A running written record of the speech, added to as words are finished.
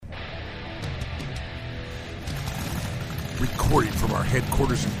Recording from our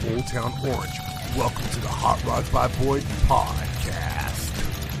headquarters in Old Town Orange, welcome to the Hot Rods by Boyd podcast.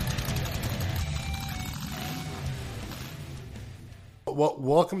 Well,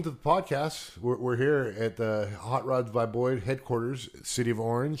 welcome to the podcast. We're here at the Hot Rods by Boyd headquarters, City of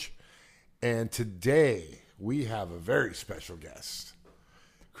Orange. And today we have a very special guest.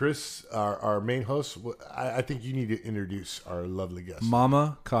 Chris, our main host, I think you need to introduce our lovely guest.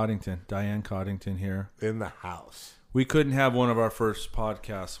 Mama Coddington, Diane Coddington here. In the house. We couldn't have one of our first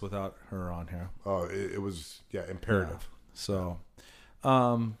podcasts without her on here. Oh, it was, imperative. Yeah. So,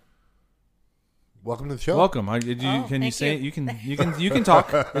 welcome to the show. welcome. Can you say it? You can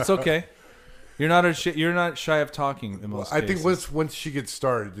talk. It's okay. You're not shy of talking in most I cases. think once she gets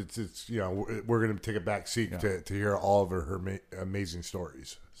started, it's we're going to take a back seat to hear all of her amazing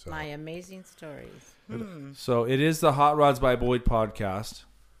stories. So. My amazing stories. So it is the Hot Rods by Boyd podcast,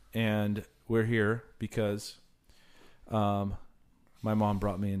 and we're here because my mom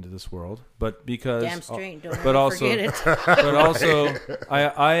brought me into this world, but because Damn straight, don't but also forget it. but also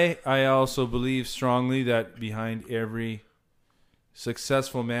I also believe strongly that behind every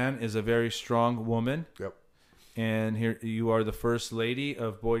successful man is a very strong woman. Yep. And here you are, the first lady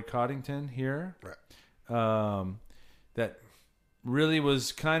of Boyd Coddington here. Right. That really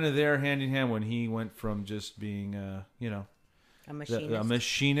was kind of there hand in hand when he went from just being A machinist. a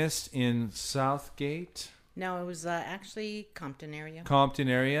machinist in Southgate, No, it was actually Compton area. Compton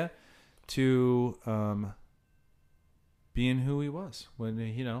area, to being who he was when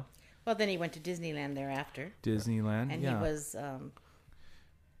Well, then he went to Disneyland thereafter. Disneyland. And yeah. he was,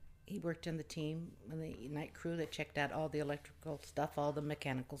 he worked in the team, in the night crew that checked out all the electrical stuff, all the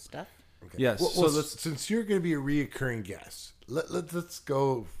mechanical stuff. Okay. Yes. Well, So since you're going to be a reoccurring guest, let's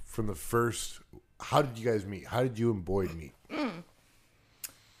go from the first. How did you guys meet? How did you and Boyd meet?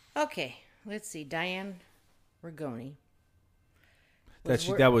 Okay, let's see. Diane Rigoni.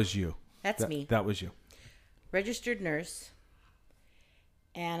 that was you. That's me. That was you. Registered nurse.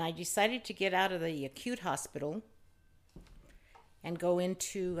 And I decided to get out of the acute hospital and go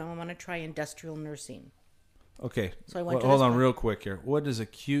into, I want to try industrial nursing. Okay. So I went to hold this on one. real quick here. What does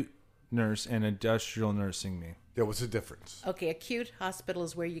acute nurse and industrial nursing mean? Yeah, what's the difference? Okay, acute hospital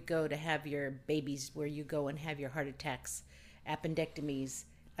is where you go to have your babies, where you go and have your heart attacks, appendectomies,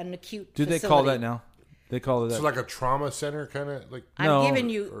 an acute Do they facility. call that now? They call it that. So like a trauma center, kind of like. No, I'm giving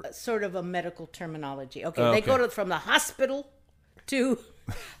you sort of a medical terminology. Okay, Okay. they go from the hospital to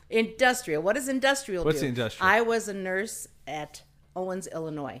industrial. What does industrial What's do? the industrial? I was a nurse at Owens,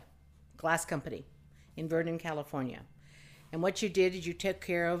 Illinois, glass company in Vernon, California. And what you did is you took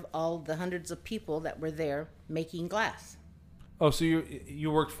care of all the hundreds of people that were there making glass. Oh, so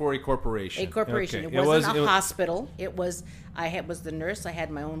you worked for a corporation. A corporation. Okay. It wasn't a hospital. It was. Was the nurse. I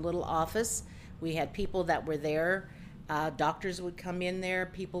had my own little office. We had people that were there. Doctors would come in there.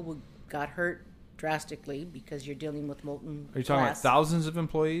 People got hurt drastically because you're dealing with molten Are you talking glass. about thousands of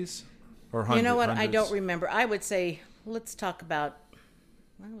employees, or hundreds? You know what? I hundreds? don't remember. I would say let's talk about.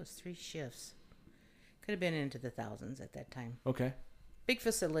 Well, it was 3 shifts. Could have been into the thousands at that time. Okay. Big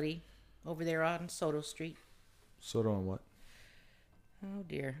facility over there on Soto Street. Soto and what? Oh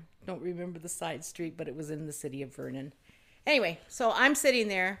dear. Don't remember the side street, but it was in the city of Vernon. Anyway, so I'm sitting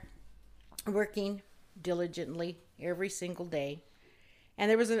there working diligently every single day. And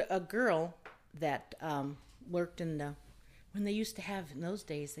there was a girl that worked in when they used to have, in those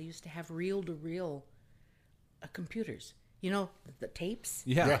days, they used to have reel-to-reel computers. You know, the tapes?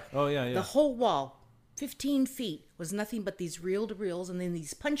 Yeah. Yeah. Oh yeah. The whole wall, 15 feet, was nothing but these reel-to-reels, and then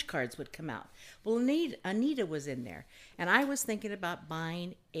these punch cards would come out. Well, Anita was in there, and I was thinking about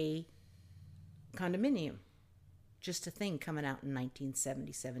buying a condominium. Just a thing coming out in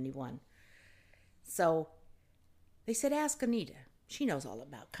 1970, 71. So they said, ask Anita. She knows all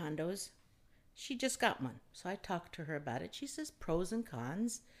about condos. She just got one. So I talked to her about it. She says, pros and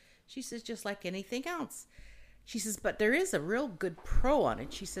cons. She says, just like anything else. She says, but there is a real good pro on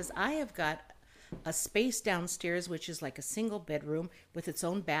it. She says, I have got a space downstairs, which is like a single bedroom with its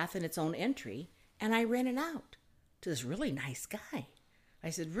own bath and its own entry, and I rent it out to this really nice guy. I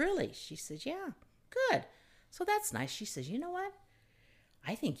said, really? She says, yeah, good. So that's nice. She says, you know what?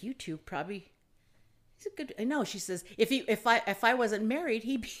 I think you two probably... He's a good... No, she says, if I wasn't married,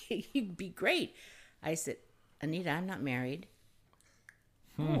 he'd be great. I said, Anita, I'm not married.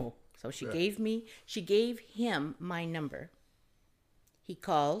 Oh. So she gave him my number. He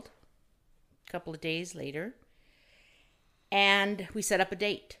called a couple of days later, and we set up a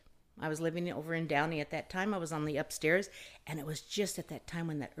date. I was living over in Downey at that time. I was on the upstairs, and it was just at that time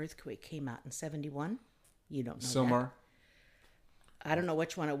when that earthquake came out in 71. You don't know Sylmar? that. I don't know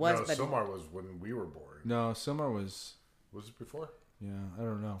which one it was, No, but Sylmar was when we were born. No, Sylmar was Was it before? Yeah, I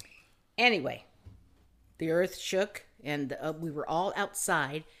don't know. Anyway, the earth shook, and we were all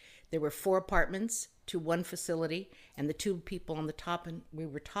outside. There were 4 apartments to one facility, and the 2 people on the top, and we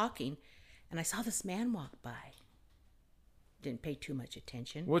were talking, and I saw this man walk by. Didn't pay too much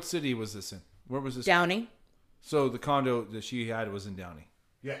attention. What city was this in? Where was this? Downey. So the condo that she had was in Downey.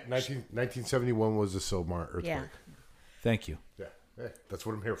 Yeah, 1971 was the Sylmar earthquake. Yeah. Thank you. Yeah. Hey, that's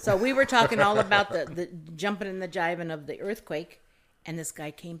what I'm here for. So we were talking all about the jumping and the jiving of the earthquake, and this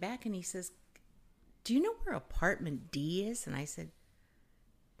guy came back and he says, "Do you know where apartment D is?" And I said,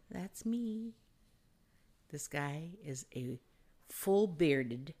 "That's me." This guy is a full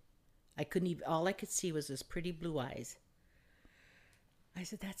bearded. All I could see was his pretty blue eyes. I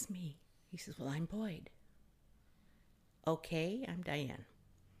said, "That's me." He says, "Well, I'm Boyd." "Okay, I'm Diane."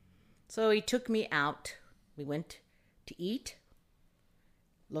 So he took me out. We went to eat.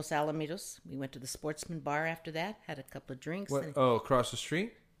 Los Alamitos. We went to the Sportsman Bar after that. Had a couple of drinks. What? And, Oh, across the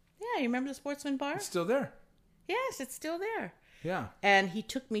street? yeah, you remember the Sportsman Bar? It's still there. Yes, it's still there. Yeah. And he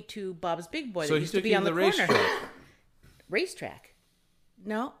took me to Bob's Big Boy. So that he used to took be you on to the the corner. racetrack. Racetrack.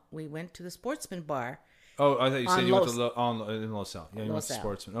 No, we went to the Sportsman Bar. Oh, I thought you said On you went Los- to in Los Al. Yeah, you went Los to Al.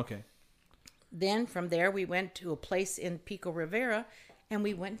 Sportsman. Okay. Then from there we went to a place in Pico Rivera, and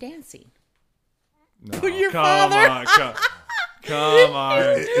we went dancing. No, Your come father? on, come on.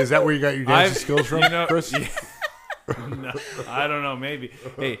 Is that where you got your dancing skills from, you know, Chris? yeah. No, I don't know. Maybe.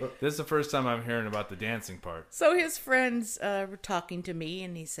 Hey, this is the first time I'm hearing about the dancing part. So his friends were talking to me,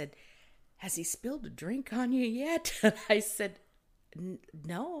 and he said, "Has he spilled a drink on you yet?" And I said,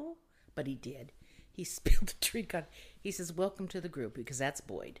 "No," but he did. He spilled a drink on. He says, "Welcome to the group," because that's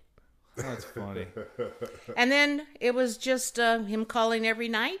Boyd. That's funny. And then it was just him calling every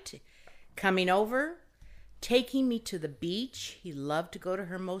night, coming over, taking me to the beach. He loved to go to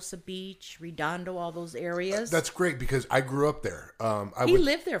Hermosa Beach, Redondo, all those areas. That's great because I grew up there. He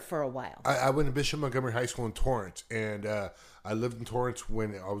lived there for a while. I went to Bishop Montgomery High School in Torrance, and I lived in Torrance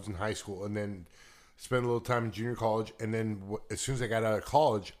when I was in high school, and then spent a little time in junior college, and then as soon as I got out of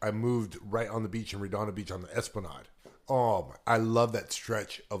college, I moved right on the beach in Redondo Beach on the Esplanade. Oh, I love that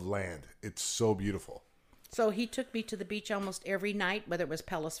stretch of land. It's so beautiful. So he took me to the beach almost every night, whether it was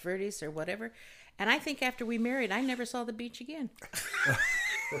Palos Verdes or whatever. And I think after we married, I never saw the beach again.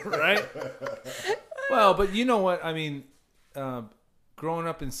 Right? Well, but you know what? I mean, growing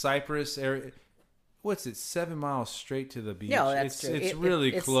up in Cypress area, what's it? 7 miles straight to the beach. No, that's it's true. It's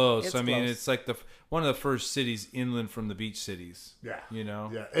really close. it's I mean, close. it's like one of the first cities inland from the beach cities. Yeah. You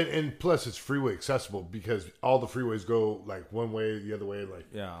know? Yeah. And plus, it's freeway accessible because all the freeways go like one way, the other way. Like,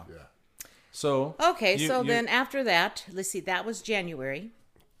 Yeah. yeah. So Okay, then after that, let's see, that was January,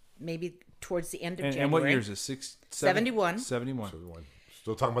 maybe towards the end of January. and what year is this? 71. 71.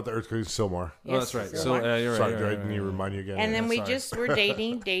 Still talking about the earthquake in Sylmar. Oh, that's right. Yes, So Sylmar. you're Sorry, right. did I need to remind you again? And then we sorry. just were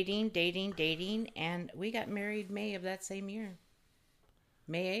dating, and we got married May of that same year.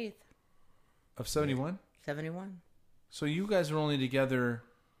 May 8th, Of 71? 71. So you guys were only together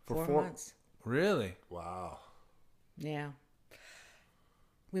for 4 months. Really? Wow. Yeah.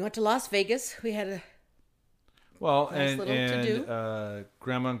 We went to Las Vegas. We had a Well, Nice little to-do. and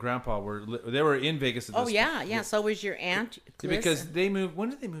Grandma and Grandpa were in Vegas at this Oh yeah. So was your aunt, Chris, because and- they moved. When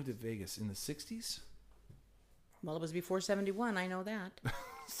did they move to Vegas? In the 60s? well, it was before 71. I know that.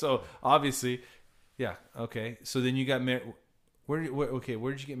 So obviously, yeah. Okay. So then you got married. Where did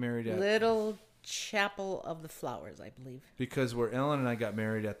you get married at? Little Chapel of the Flowers, I believe. Because where Ellen and I got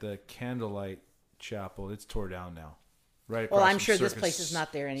married at the Candlelight Chapel, it's tore down now. Right. Well, across I'm from sure this place is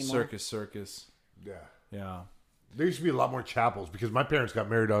not there anymore. Circus. Yeah. Yeah. There used to be a lot more chapels because my parents got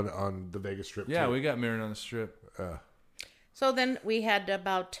married on the Vegas Strip. Yeah, too. we got married on the Strip. So then we had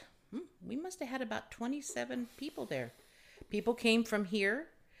we must have had about 27 people there. People came from here.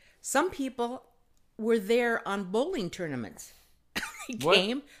 Some people were there on bowling tournaments. They What?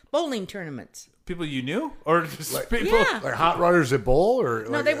 came bowling tournaments. People you knew, or just people? Yeah. Like hot rodders at bowl, or No,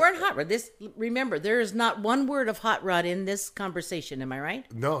 like, they weren't hot rod. Remember, there is not one word of hot rod in this conversation. Am I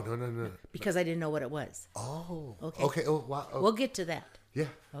right? No. Because I didn't know what it was. Oh. Okay. Okay. Oh wow. Oh, We'll get to that. yeah.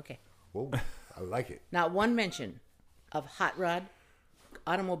 Okay. Whoa. I like it. Not one mention of hot rod,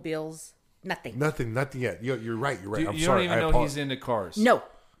 automobiles, nothing. Nothing yet. You're right. You're right. I'm You sorry. don't even I know apologize. he's into cars. No.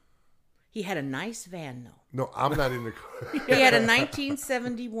 He had a nice van, though. No, I'm not in the. He had a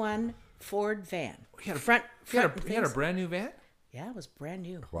 1971 Ford van. He had a- front He had a things- brand new van? Yeah, it was brand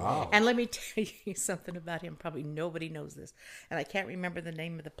new. Wow. And let me tell you something about him. Probably nobody knows this. And I can't remember the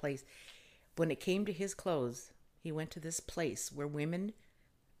name of the place. When it came to his clothes, he went to this place where women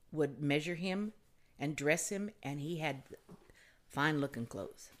would measure him and dress him, and he had fine looking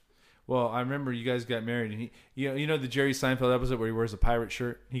clothes. Well, I remember you guys got married, and he, you know the Jerry Seinfeld episode where he wears a pirate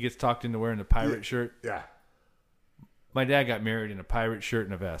shirt. He gets talked into wearing a pirate shirt. Yeah. My dad got married in a pirate shirt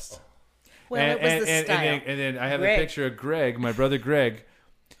and a vest. Well, it was the style. And then I have Greg. a picture of Greg, my brother Greg.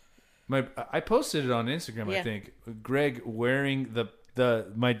 I posted it on Instagram, Yeah. I think. Greg wearing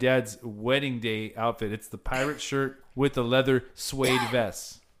my dad's wedding day outfit. It's the pirate shirt with the leather suede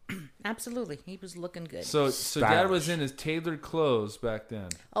vest. Absolutely. He was looking good. So Dad was Stylish. in his tailored clothes back then.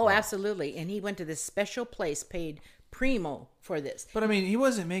 Oh, absolutely. And he went to this special place, paid primo for this. But I mean, he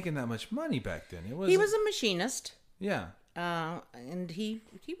wasn't making that much money back then. It was He was a machinist, yeah. and he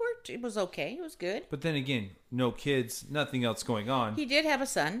worked. It was okay. It was good. But then again, no kids, nothing else going on. He did have a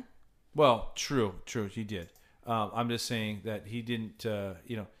son. Well, true, he did. I'm just saying that he didn't.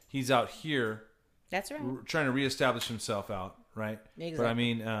 He's out here That's right. trying to reestablish himself out, right? Exactly. But I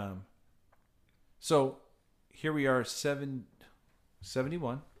mean, so here we are, 71,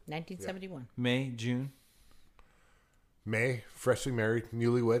 1971. May, June. May, freshly married,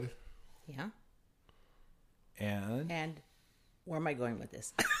 newlywed. Yeah. And And where am I going with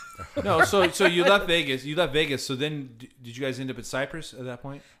this? no, so you left Vegas. You left Vegas. So then, did you guys end up at Cypress at that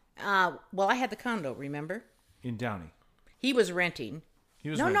point Well, I had the condo. Remember, in Downey? he was renting. He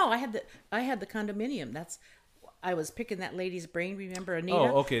was No, renting. no, I had the condominium. I was picking that lady's brain. Remember, Anita?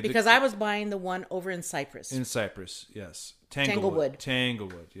 Oh, okay. Because I was buying the one over in Cypress. In Cypress, yes. Tanglewood.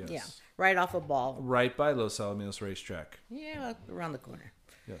 Tanglewood, yes. Yeah, right off a Ball. Right by Los Alamitos Racetrack. Yeah, around the corner.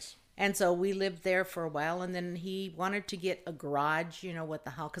 Yes. And so we lived there for a while, and then he wanted to get a garage, with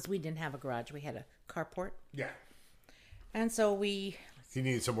the house, because we didn't have a garage. We had a carport. Yeah. And so we, He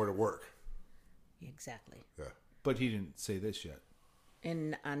needed somewhere to work. exactly. Yeah. But he didn't say this yet.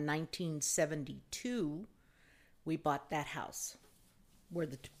 In 1972, we bought that house where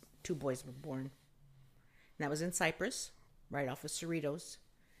the two boys were born. And that was in Cypress, right off of Cerritos.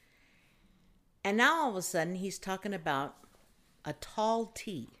 And now all of a sudden, he's talking about a tall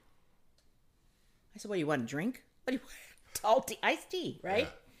tea. I said, what, do you want a drink? What do you want? Tall tea, iced tea, right? Yeah.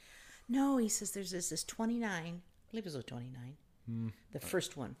 No, he says there's this 29. I believe it was a 29. The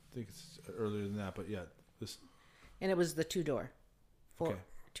first one. I think it's earlier than that, but yeah. And it was the two-door. Okay.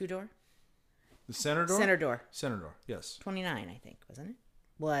 Two-door? The center door? Center door. Center door, yes. 29, I think, wasn't it?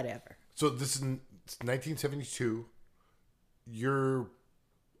 Whatever. So this is 1972. Your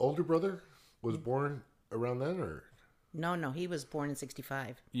older brother was born around then, or? No, he was born in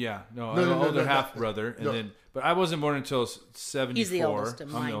 65. Yeah, no, No, I'm no, an no, older no, half no. brother, and No. then, but I wasn't born until 74. He's the oldest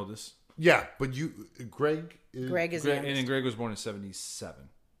of I'm mine. the oldest. Yeah, but Greg is... Greg is the Greg, and youngest. then Greg was born in 77.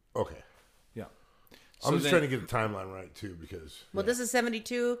 Okay. Yeah. I'm So just then- trying to get the timeline right, too, because... Well, this is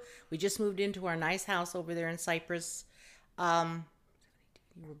 72. We just moved into our nice house over there in Cypress. You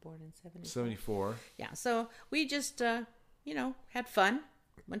were born in 70. 74. Yeah, so we just, had fun.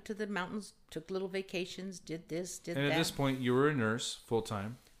 Went to the mountains, took little vacations, did this, did And that. at this point, you were a nurse full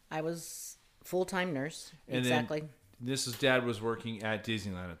time. I was full-time nurse. And exactly. then Dad was working at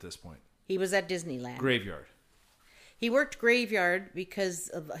Disneyland at this point. He was at Disneyland. Graveyard. He worked graveyard because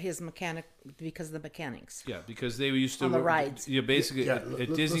of the mechanics. Yeah, because they used to On the work- rides. Yeah, basically Yeah, at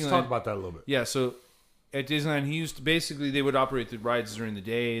let's Disneyland. talk about that a little bit. Yeah, so at Disneyland, he used to basically they would operate the rides during the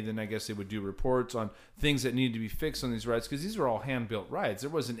day. Then I guess they would do reports on things that needed to be fixed on these rides because these were all hand built rides. There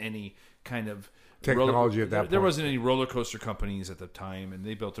wasn't any kind of Technology at that There point. wasn't any roller coaster companies at the time, and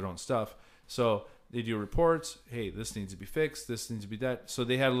they built their own stuff. So they do reports. Hey, this needs to be fixed. This needs to be that. So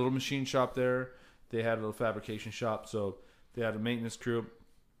they had a little machine shop there. They had a little fabrication shop. So they had a maintenance crew,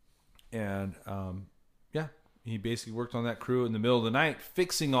 and he basically worked on that crew in the middle of the night,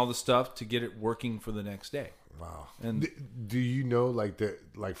 fixing all the stuff to get it working for the next day. Wow. And Do you know,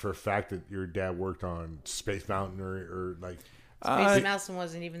 for a fact that your dad worked on Space Mountain or like... Space Mountain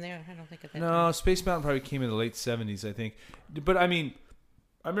wasn't even there. I don't think at that time. no, Space Mountain probably came in the late 70s, I think. But I mean,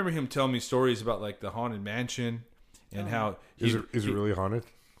 I remember him telling me stories about like the Haunted Mansion and how Is it really haunted?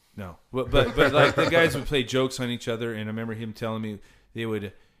 No, but like the guys would play jokes on each other, and I remember him telling me they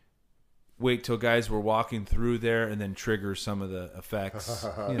would wait till guys were walking through there and then trigger some of the effects,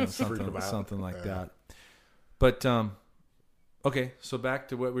 Freak them out. something like that. But okay, so back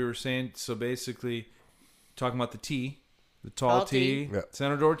to what we were saying. So basically, talking about the tea, the tall tea, Yeah.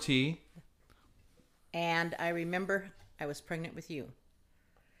 center door tea. And I remember I was pregnant with you.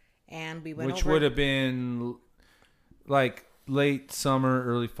 And we went Which over. would have been like late summer,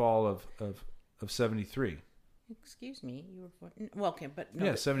 early fall of 73. Excuse me. You were born. Well, okay, but no.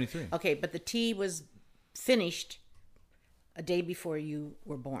 Yeah, 73. Okay, but the tea was finished a day before you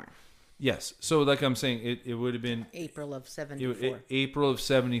were born. Yes. So like I'm saying, it would have been April of 74. April of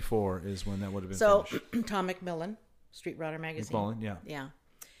 74 is when that would have been So finished. Tom McMillan, Street Rodder Magazine. McMullen, yeah. Yeah.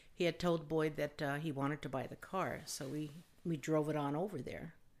 he had told Boyd that he wanted to buy the car, so we drove it on over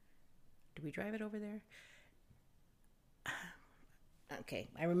there. Did we drive it over there? Okay,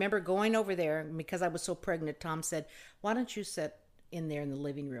 I remember going over there, and because I was so pregnant, Tom said, "Why don't you sit in there in the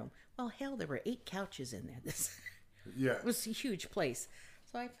living room?" Well, hell, there were 8 couches in there. Yeah. It was a huge place.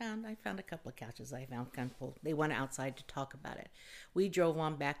 So I found a couple of couches. I found kind of full. They went outside to talk about it. We drove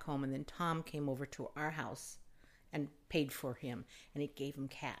on back home, and then Tom came over to our house and paid for him, and he gave him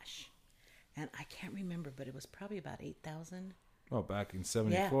cash. And I can't remember, but it was probably about $8,000. Oh, back in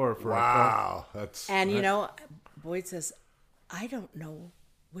 '74 for a car. Wow. That's And you know, Boyd says, "I don't know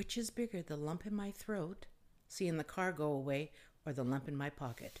which is bigger, the lump in my throat, seeing the car go away, or the lump in my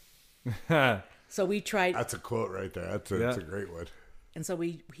pocket." So we tried. that's a quote right there. That's a great one. And so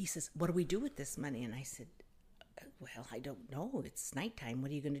he says, "What do we do with this money?" And I said, "Well, I don't know. It's nighttime.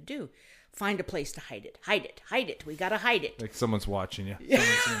 What are you going to do? Find a place to hide it. Hide it. Hide it. We got to hide it." Like someone's watching you.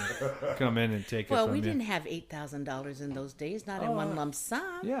 Someone's gonna come in and take it Well, from we you. didn't have $8,000 in those days, not in one lump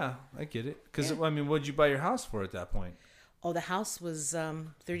sum. Yeah, I get it. Because, I mean, what'd you buy your house for at that point? Oh, the house was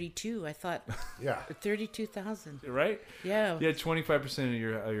 32. I thought Yeah. 32,000. Right? Yeah. You had 25%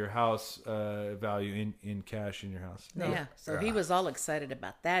 of your house value in cash in your house. Yeah. So he was all excited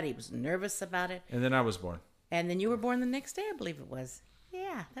about that. He was nervous about it. And then I was born. And then you were born the next day, I believe it was.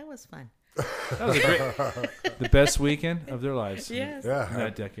 Yeah, that was fun. That was the best weekend of their lives. Yes. Yeah. In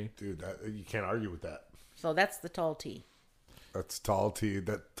that decade. Dude, you can't argue with that. So that's the tall T. That's tall T.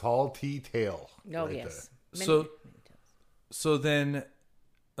 That tall T tail. Oh, right yes. So then,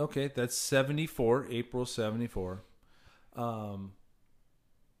 okay, that's 74, April 74. And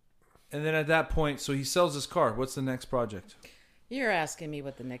then at that point, so he sells his car. What's the next project? You're asking me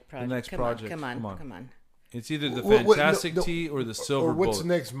what the next project. next come project, On, come on. come on. It's either the What- no, Fantastic no, Tea or the Silver Or what's Bullet. the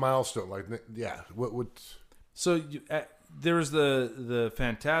next milestone? Like, yeah. What's So there was the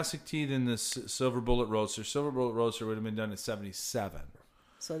Fantastic Tea, then the Silver Bullet Roadster. Silver Bullet Roadster would have been done in 77.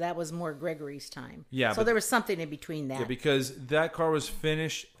 So that was more Gregory's time. Yeah, So but- there was something in between that. Yeah, because that car was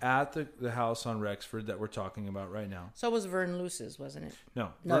finished at the house on Rexford that we're talking about right now. So was Vern Luce's, wasn't it?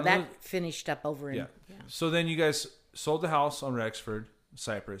 No. No, Vern that Lu- finished up over in. Yeah. Yeah. So then you guys sold the house on Rexford,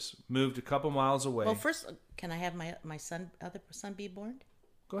 Cyprus, moved a couple miles away. Well, first, can I have my other son be born?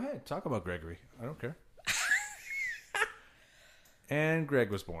 Go ahead, talk about Gregory. I don't care. And Greg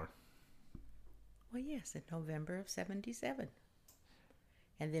was born. Well, yes, in November of 77.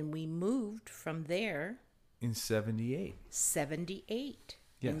 And then we moved from there In 78. 78.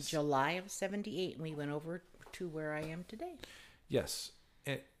 In Yes. July of 78. And we went over to where I am today. Yes.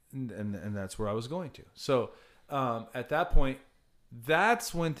 And that's where I was going to. So at that point,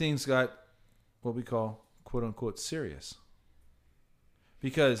 that's when things got what we call quote unquote serious.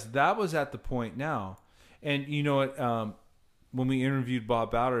 Because that was at the point now. And you know what? When we interviewed Bob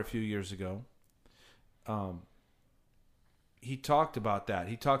Bowder a few years ago, he talked about that.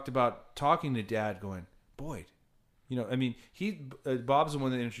 He talked about talking to Dad, going, Boyd, you know, I mean, Bob's the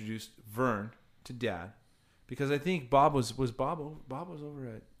one that introduced Vern to Dad, because I think Bob was over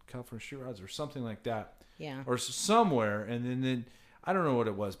at California Street Rods or something like that, Yeah. or somewhere, and then I don't know what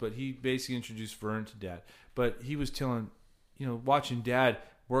it was, but he basically introduced Vern to Dad. But he was telling, you know, watching Dad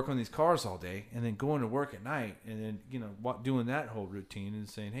work on these cars all day and then going to work at night and then, you know, doing that whole routine and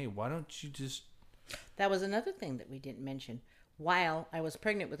saying, hey, why don't you just... That was another thing that we didn't mention. While I was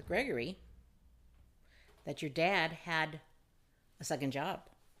pregnant with Gregory, that your dad had a second job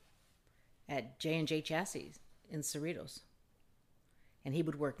at J&J Chassis in Cerritos. And he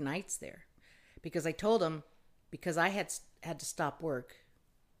would work nights there. Because I told him, because I had to stop work,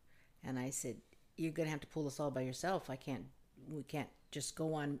 and I said, you're going to have to pull this all by yourself. We can't just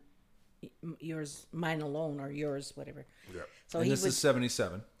go on mine alone or yours, whatever. yeah. So and this is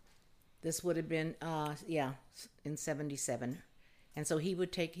 77. This would have been, in 77. And so he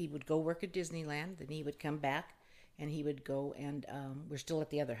would go work at Disneyland, then he would come back, and he would go and, we're still at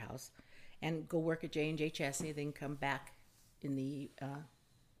the other house, and go work at J&J Chassis, then come back in the,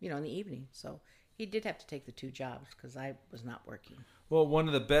 in the evening. So he did have to take the 2 jobs because I was not working. Well, one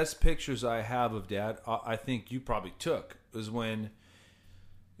of the best pictures I have of Dad, I think you probably took, was when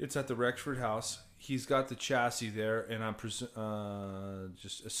it's at the Rexford house. He's got the chassis there, and I'm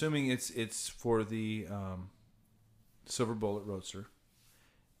just assuming it's for the Silver Bullet Roadster.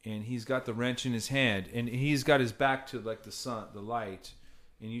 And he's got the wrench in his hand, and he's got his back to like the sun, the light,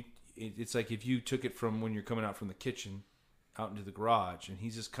 and it's like if you took it from when you're coming out from the kitchen out into the garage, and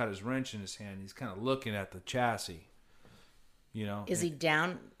he's just got his wrench in his hand. He's kind of looking at the chassis. You know, Is he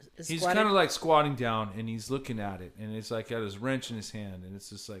down? he's squatted? kind of like squatting down and he's looking at it, and it's like got his wrench in his hand, and it's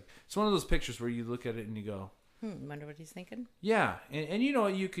just like, it's one of those pictures where you look at it and you go, Wonder what he's thinking. Yeah, and you know,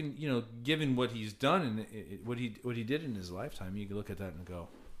 you can, you know, given what he's done and what he did in his lifetime, you can look at that and go,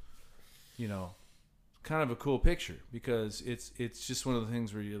 you know, kind of a cool picture, because it's just one of the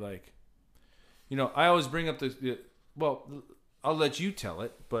things where you're like, you know, I always bring up well, I'll let you tell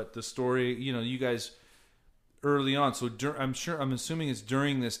it, but the story, you know, you guys early on, so I'm assuming it's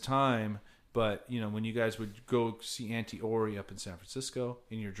during this time. But, you know, when you guys would go see Auntie Ori up in San Francisco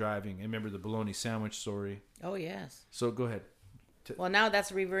and you're driving, I remember the bologna sandwich story. Oh, yes. So go ahead. Well, now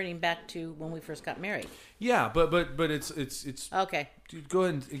that's reverting back to when we first got married. Yeah, but it's Okay. Dude, go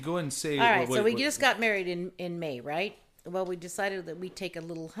ahead and say. All right. So we just got married in May, right? Well, we decided that we'd take a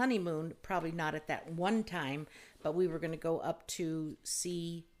little honeymoon, probably not at that one time, but we were going to go up to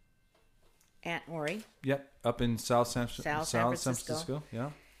see Aunt Ori. Yep, up in South San Francisco. Francisco. Yeah.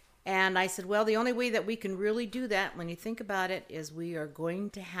 And I said, well, the only way that we can really do that, when you think about it, is we are going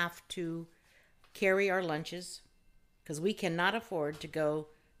to have to carry our lunches, because we cannot afford to go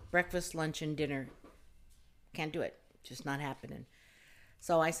breakfast, lunch, and dinner. Can't do it. Just not happening.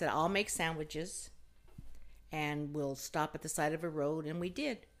 So I said, I'll make sandwiches, and we'll stop at the side of a road. And we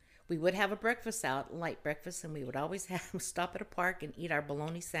did. We would have a breakfast out, light breakfast, and we would always stop at a park and eat our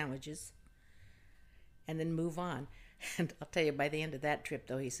bologna sandwiches and then move on. And I'll tell you, by the end of that trip,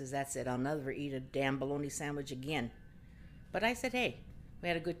 though, he says, that's it. I'll never eat a damn bologna sandwich again. But I said, hey, we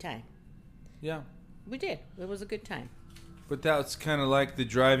had a good time. Yeah. We did. It was a good time. But that's kind of like the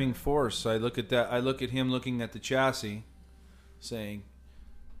driving force. I look at that. I look at him looking at the chassis, saying,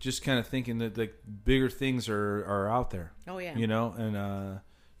 just kind of thinking that the bigger things are out there. Oh, yeah. You know, and,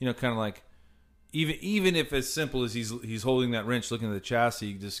 you know, kind of like, even if as simple as he's holding that wrench, looking at the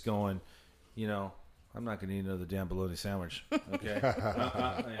chassis, just going, you know, I'm not going to eat another damn bologna sandwich. Okay.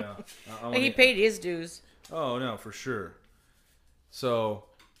 He paid his dues. Oh, no, for sure. So,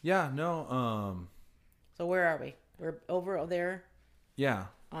 yeah, no. So where are we? We're over there Yeah.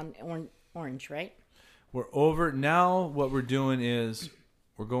 on Orange, right? We're over. Now what we're doing is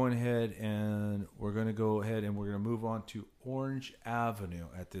we're going ahead and we're going to move on to Orange Avenue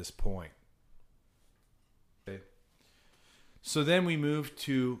at this point. Okay. So then we move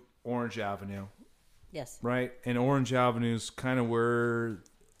to Orange Avenue. Yes. Right? And Orange Avenue is kind of where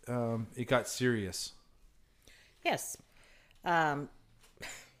it got serious. Yes.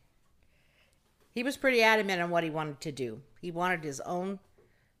 He was pretty adamant on what he wanted to do. He wanted his own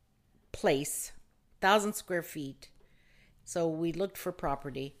place, 1,000 square feet. So we looked for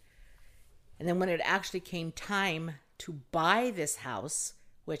property. And then when it actually came time to buy this house,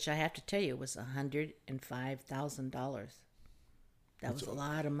 which I have to tell you was $105,000. That was a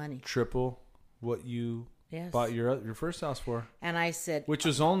lot of money. Triple what you Yes. bought your first house for. And I said, Which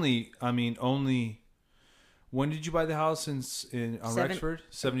was only. When did you buy the house on Rexford?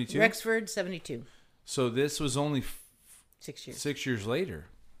 72? Rexford, 72. So this was only 6 years. 6 years later.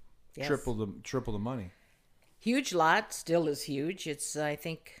 Yes. Triple the money. Huge lot, still is huge. It's, I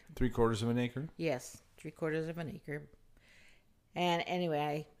think, 3/4 of an acre. yes, 3/4 of an acre. And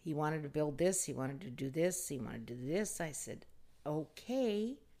anyway, he wanted to build this. He wanted to do this. He wanted to do this. I said,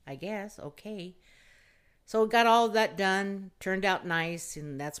 okay, I guess, okay. So got all of that done, turned out nice,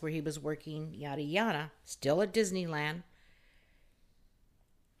 and that's where he was working, yada, yada, still at Disneyland.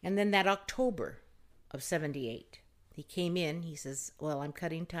 And then that October of 78, he came in, he says, well, I'm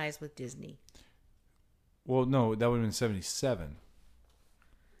cutting ties with Disney. Well, no, that would have been 77.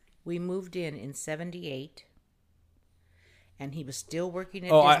 We moved in 78, and he was still working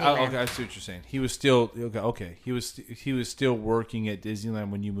at Oh, Disneyland. okay, I see what you're saying. He was still okay. He was still working at Disneyland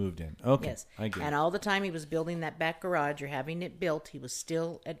when you moved in. Okay, Yes. I get And it. all the time he was building that back garage or having it built, he was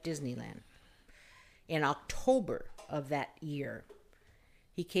still at Disneyland. In October of that year,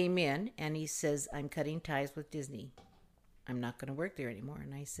 he came in and he says, I'm cutting ties with Disney. I'm not going to work there anymore.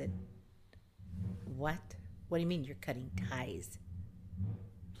 And I said, what? What do you mean you're cutting ties?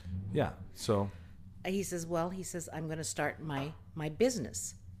 Yeah. So He says, I'm going to start my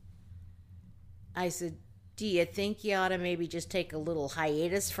business. I said, do you think you ought to maybe just take a little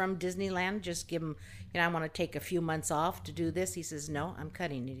hiatus from Disneyland? Just give him, I want to take a few months off to do this. He says, no, I'm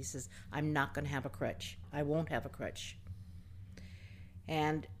cutting it. He says, I'm not going to have a crutch. I won't have a crutch.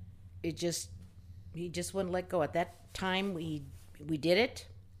 And he just wouldn't let go. At that time, we did it.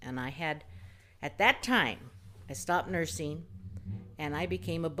 And at that time, I stopped nursing and I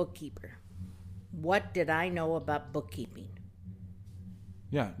became a bookkeeper. What did I know about bookkeeping?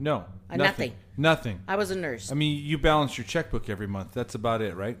 yeah, no, Nothing. Nothing. I was a nurse. I mean, you balance your checkbook every month. That's about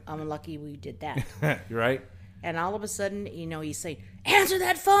it, right? I'm lucky we did that. You're right. And all of a sudden, he's saying, "Answer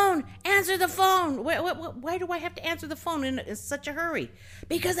that phone! Answer the phone! Why do I have to answer the phone in such a hurry?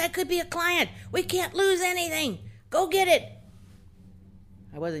 Because that could be a client. We can't lose anything. Go get it."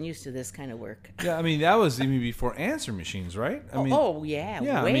 I wasn't used to this kind of work. Yeah, I mean, that was even before answer machines, right? I mean, yeah.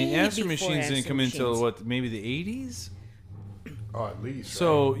 I Way mean, answer before machines didn't answer come machines. until, what, maybe the 80s? Oh, at least.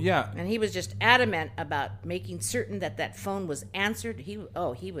 So, yeah. And he was just adamant about making certain that phone was answered. He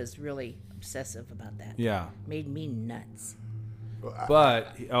was really obsessive about that. Yeah. Made me nuts.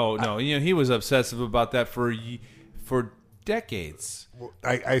 But, no, he was obsessive about that for decades.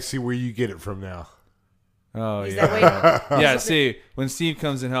 I see where you get it from now. Oh, He's yeah. that way. Yeah, see, when Steve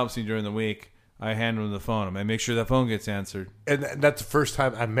comes and helps me during the week, I hand him the phone. I make sure that phone gets answered. And that's the first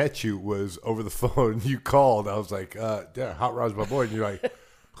time I met you was over the phone. You called. I was like, yeah, Hot Rod's my boy. And you're like,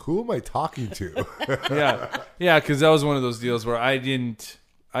 who am I talking to? Yeah, because that was one of those deals where I didn't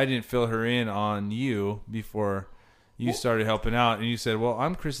fill her in on you before you started helping out. And you said, well,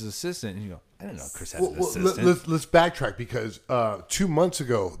 I'm Chris's assistant. And you go, I don't know Chris has an assistant. Let's backtrack because 2 months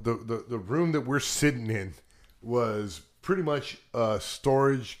ago, the room that we're sitting in was pretty much a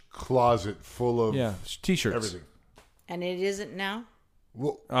storage closet full of T-shirts. everything. And it isn't now?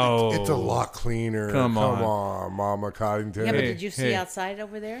 Well, Oh. it's a lot cleaner. Come on, Mama Coddington. Yeah, but Hey, did you see outside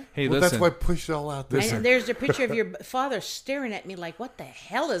over there? Hey, Well, listen. that's why I pushed it all out there. And there's a picture of your father staring at me like, what the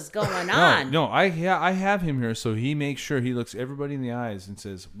hell is going on? No, I have him here, so he makes sure he looks everybody in the eyes and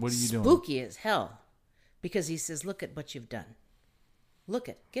says, "What are you doing?" Spooky as hell. Because he says, look at what you've done. Look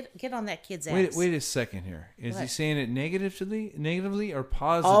at get on that kid's ass. Wait a second here. Is he What? saying it negatively or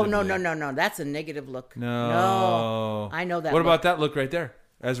positively? Oh, no. That's a negative look. No. I know that What look. about that look right there?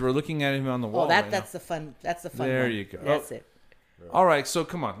 As we're looking at him on the wall. Oh, right that's the fun. That's the fun. There one. you go. That's Oh. it. now. All right, so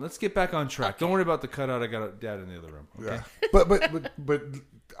come on. Let's get back on track. Don't worry about the cutout. I got a dad in the other room. Okay? Yeah. But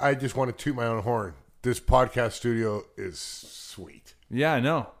I just want to toot my own horn. This podcast studio is sweet. Yeah, I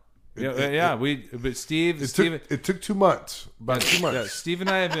know. But Steve, It took 2 months. About 2 months. Yeah, Steve and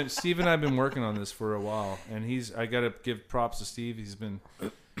I have been working on this for a while, and I got to give props to Steve. He's been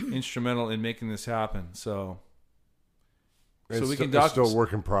instrumental in making this happen. So we It's can it's still a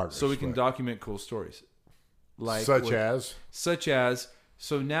work in progress. so we can but- document cool stories, like such as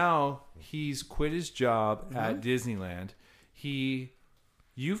So now he's quit his job at Disneyland. You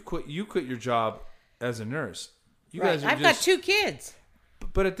quit your job as a nurse. You Right. guys are I've got 2 kids.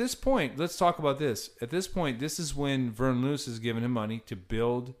 But at this point, let's talk about this. At this point, this is when Vern Luce has given him money to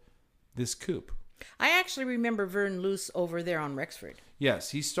build this coop. I actually remember Vern Luce over there on Rexford. Yes,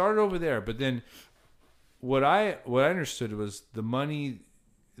 he started over there, but then what I understood was the money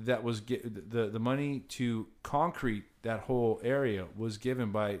that was the money to concrete that whole area was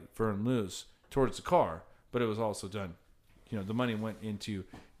given by Vern Luce towards the car, but it was also done. The money went into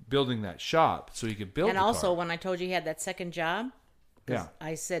building that shop so he could build. And the also, car. when I told you he had that second job, 'cause Yeah.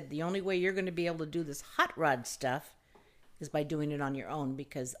 I said the only way you're going to be able to do this hot rod stuff is by doing it on your own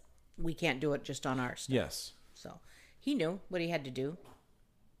because we can't do it just on our stuff. Yes. So he knew what he had to do.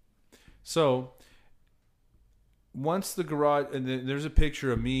 So once the garage, and then there's a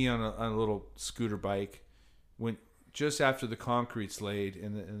picture of me on a little scooter bike when just after the concrete's laid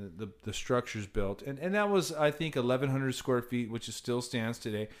and the structure's built, and that was, I think, 1,100 square feet, which is still stands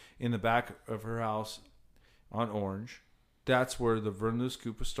today in the back of her house on Orange. That's where the Vern Luce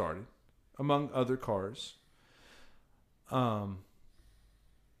Coupe was started, among other cars. So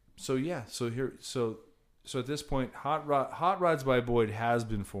at this point, Hot Rods by Boyd has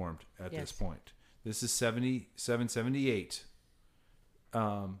been formed at this point. This is 77, 78.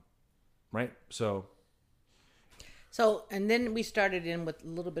 Right? So, and then we started in with a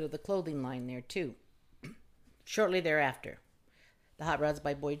little bit of the clothing line there too. Shortly thereafter, the Hot Rods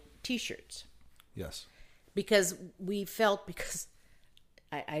by Boyd t-shirts. yes. Because we felt,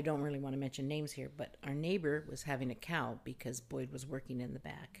 I don't really want to mention names here, but our neighbor was having a cow because Boyd was working in the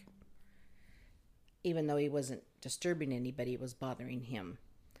back. Even though he wasn't disturbing anybody, it was bothering him.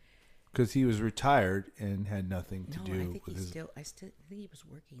 Because he was retired and had nothing to do I think with I his... think he was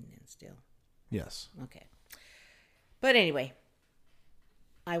working then still. Yes. Okay. But anyway,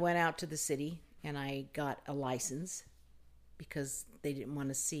 I went out to the city and I got a license because they didn't want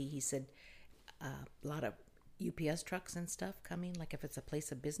to see. He said a lot of UPS trucks and stuff coming, like if it's a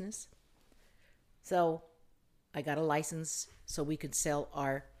place of business. So I got a license so we could sell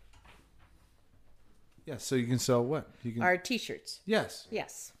our Yeah, so you can sell what? You can... our t-shirts. Yes.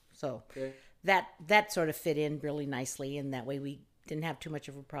 Yes. So that sort of fit in really nicely, and that way we didn't have too much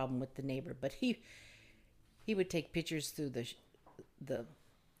of a problem with the neighbor. But he would take pictures through the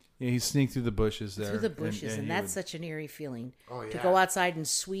Yeah, he sneaked through the bushes there. through the bushes, and he that's would- such an eerie feeling. Oh, To yeah. go outside and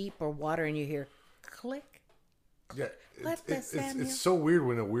sweep or water, and you hear click, Yeah, Let the Samuel. it's so weird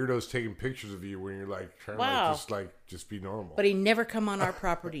when a weirdo's taking pictures of you when you're like trying Wow. to just be normal. But he never come on our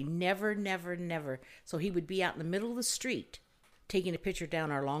property. Never, never, never. So he would be out in the middle of the street taking a picture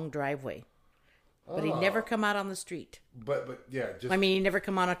down our long driveway. But he'd never come out on the street. But yeah, just I mean, he never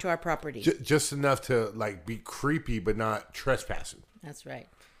come on onto our property. just enough to like be creepy, but not trespassing. That's right.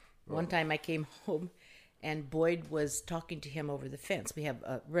 One time I came home and Boyd was talking to him over the fence. We have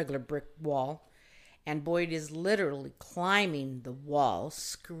a regular brick wall. And Boyd is literally climbing the wall,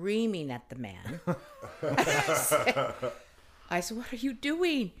 screaming at the man. I said, what are you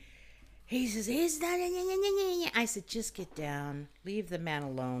doing? He says, he's not. I said, just get down. Leave the man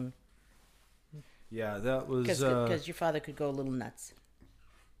alone. Yeah, that was Because your father could go a little nuts.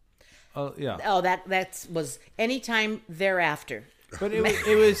 yeah. Oh, that was any time thereafter. But it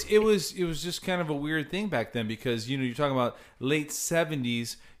was just kind of a weird thing back then because you're talking about late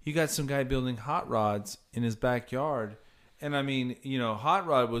 70s. You got some guy building hot rods in his backyard, and I mean, hot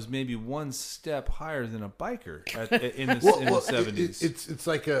rod was maybe one step higher than a biker in the 70s. It's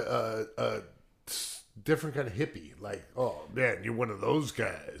like a different kind of hippie. Like, oh man, you're one of those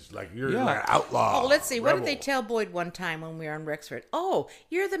guys. Like you're like an outlaw. Oh, let's see. What did they rebel. tell Boyd one time when we were on Rexford? Oh,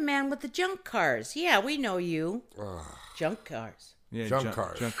 you're the man with the junk cars. Yeah, we know you. Junk cars. Yeah, Junk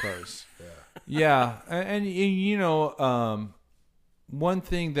cars. Junk cars. Yeah, and one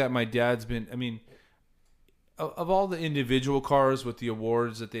thing that my dad's been, I mean, of all the individual cars with the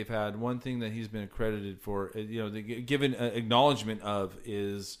awards that they've had, one thing that he's been accredited for, given acknowledgement of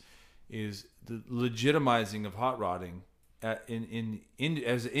is the legitimizing of hot rodding in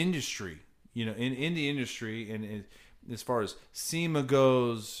as an industry, in the industry, and as far as SEMA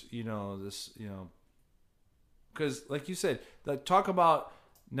goes, because like you said, talk about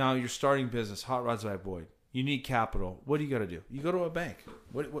now you're starting business, Hot Rods by Boyd. You need capital. What do you got to do? You go to a bank.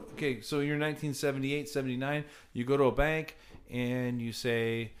 Okay, so you're 1978, 79. You go to a bank and you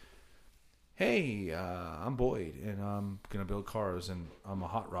say, hey, I'm Boyd, and I'm going to build cars, and I'm a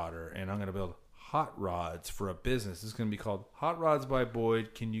hot rodder, and I'm going to build hot rods for a business. It's going to be called Hot Rods by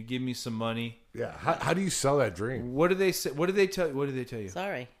Boyd. Can you give me some money? Yeah. How do you sell that dream? What do they say? What did they tell you?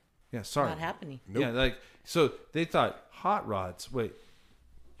 Sorry. Yeah, sorry. Not happening. Nope. Yeah, so they thought hot rods. Wait,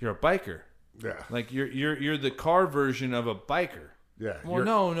 you're a biker. Yeah. Like you're the car version of a biker. Yeah. Well,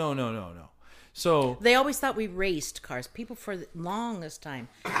 no. So They always thought we raced cars. People for the longest time.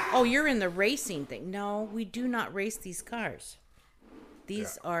 Oh, you're in the racing thing. No, we do not race these cars.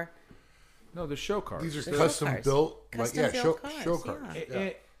 These are no, the show cars. These are The custom show cars. built, Custom like built show cars, cars. yeah.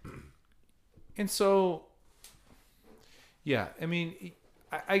 And so, yeah, I mean,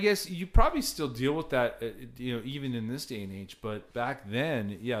 I guess you probably still deal with that, even in this day and age. But back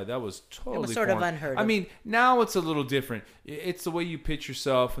then, yeah, that was totally It was sort of foreign. unheard I of. mean, now it's a little different. It's the way you pitch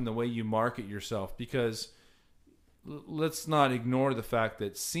yourself and the way you market yourself. Because let's not ignore the fact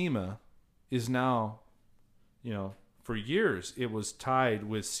that SEMA is now, for years it was tied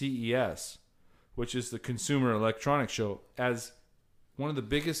with CES, which is the Consumer Electronics Show, as one of the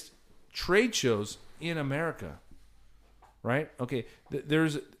biggest trade shows in America. Right? Okay.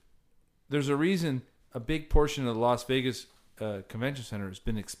 There's a reason a big portion of the Las Vegas Convention Center has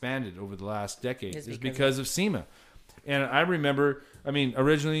been expanded over the last decade. It's because of SEMA. And I remember,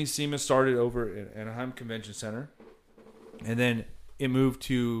 originally SEMA started over at Anaheim Convention Center, and then it moved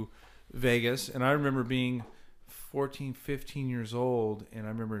to Vegas. And I remember being 14, 15 years old, and I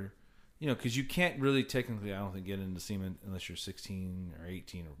remember, because you can't really technically, I don't think, get into SEMA unless you're 16 or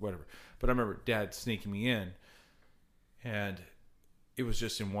 18 or whatever. But I remember Dad sneaking me in. And it was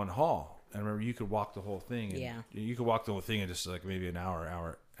just in one hall. I remember you could walk the whole thing. And you could walk the whole thing in just like maybe an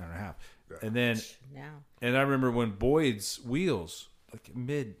hour and a half. Yeah. And then, and I remember when Boyd's Wheels, like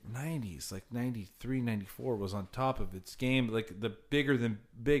mid 90s, like 93, 94, was on top of its game. Like the bigger than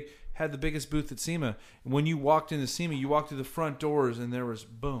big, had the biggest booth at SEMA. And when you walked into SEMA, you walked through the front doors and there was,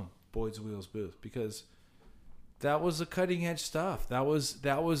 boom, Boyd's Wheels booth. Because that was the cutting edge stuff. That was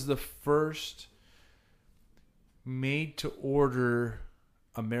the first made to order,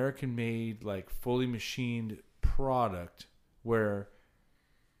 American made, like fully machined product where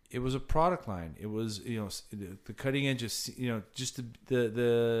it was a product line. It was, the cutting edge of, just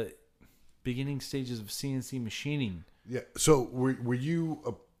the beginning stages of CNC machining. Yeah. So were you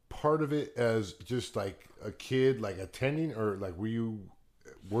a part of it as just like a kid, like attending, or like were you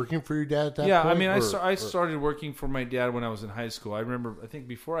working for your dad at that point? Yeah, I started working for my dad when I was in high school. I remember, I think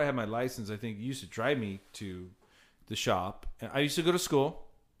before I had my license, I think he used to drive me to the shop. I used to go to school,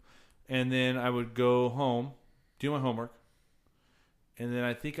 and then I would go home, do my homework, and then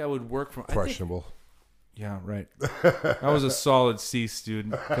I think I would work from questionable. Yeah, right. I was a solid C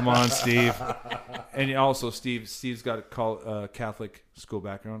student. Come on, Steve. And also, Steve's got a Catholic school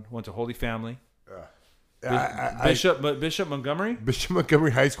background. Went to Holy Family. Bishop Montgomery. Bishop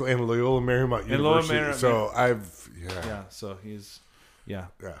Montgomery High School and Loyola Marymount University. Marymount, so Yeah. So he's. Yeah.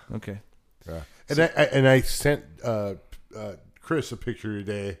 Okay. Yeah. And I sent Chris a picture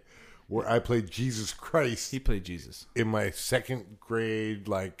today where I played Jesus Christ. He played Jesus in my second grade.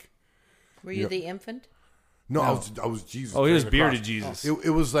 Like, were you the infant? No, I was Jesus. Oh, he was bearded cross. Jesus. It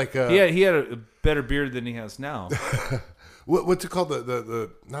was like he had a better beard than he has now. What's it called? The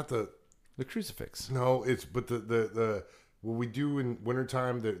not the crucifix. No, it's but the what we do in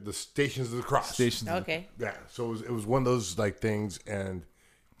wintertime, the Stations of the Cross. Okay. Yeah. So it was one of those like things, and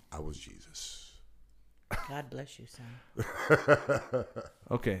I was Jesus. God bless you, son.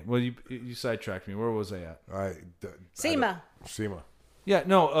 Okay. Well, you sidetracked me. Where was I at? SEMA. Yeah,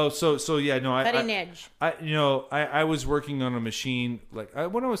 no. So yeah, no. Cutting edge. I was working on a machine when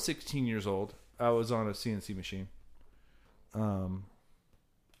I was 16 years old. I was on a CNC machine. So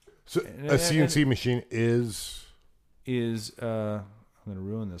a CNC machine is I'm going to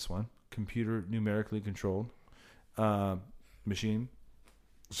ruin this one. Computer numerically controlled machine.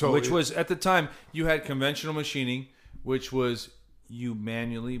 So which was at the time you had conventional machining, which was you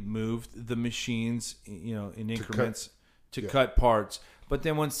manually moved the machines, in increments to cut parts. But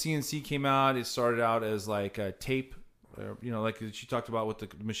then when CNC came out, it started out as like a tape, like you talked about with the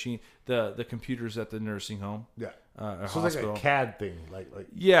machine, the computers at the nursing home. Yeah. So it's like a CAD thing, like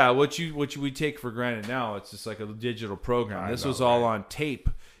yeah, what we take for granted now, it's just like a digital program. This was all on tape,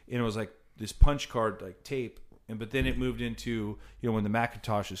 and it was like this punch card like tape, but then it moved into when the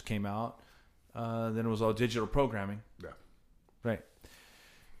Macintoshes came out, then it was all digital programming. Yeah. Right.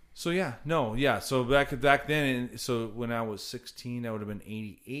 So so back then, so when I was 16, I would have been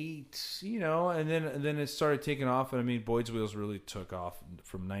 88, and then it started taking off, and I mean Boyd's Wheels really took off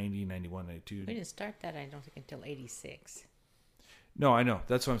from 90, 91, 92. We didn't start that, I don't think, until 86. No, I know.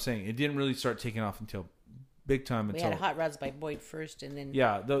 That's what I'm saying. It didn't really start taking off until big time. We had Hot Rods by Boyd first, and then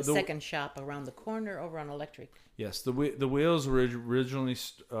the second shop around the corner over on Electric. Yes, the wheels were originally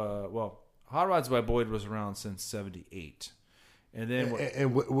Hot Rods by Boyd was around since 78. And then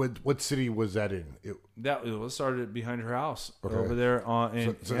what city was that in? It started behind her house over there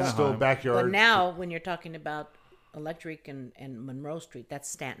in so it's still a backyard. But now, when you're talking about Electric and Monroe Street, that's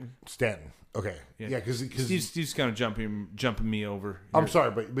Stanton. Okay. Yeah, because Steve's kind of jumping me over. I'm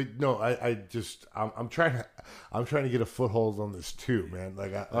sorry, but no, I'm trying to get a foothold on this too, man.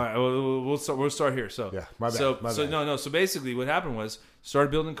 Like, all right, we'll start here. So yeah, my bad. So basically, what happened was started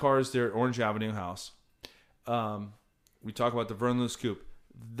building cars there at Orange Avenue House. We talk about the Vern Lewis Coupe.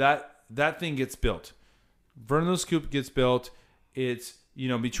 That thing gets built. Vern Lewis Coupe gets built. It's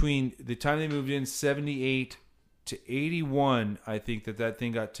between the time they moved in 78 to 81, I think that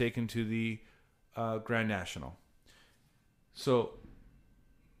thing got taken to the Grand National. So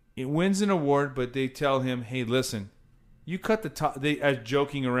it wins an award, but they tell him, "Hey, listen, you cut the top." They are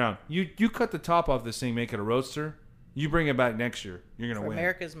joking around. You cut the top off this thing, make it a roadster. You bring it back next year. You're gonna win.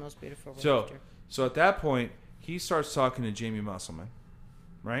 America's most beautiful roadster. So at that point, he starts talking to Jamie Musselman,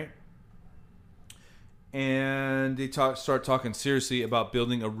 right? And they start talking seriously about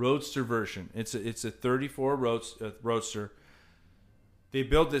building a roadster version. It's a 34 roadster. They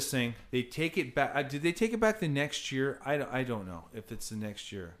build this thing. They take it back. Did they take it back the next year? I don't know if it's the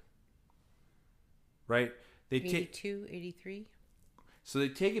next year. Right? 82, 83. So they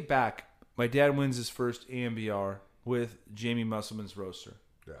take it back. My dad wins his first AMBR with Jamie Musselman's roadster.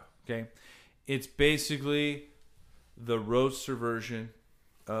 Yeah. Okay? It's basically the roadster version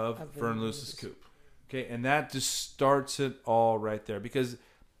of Vern Lewis's Coupe. Okay, and that just starts it all right there. Because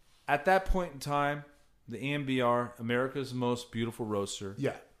at that point in time, the AMBR, America's Most Beautiful Roadster,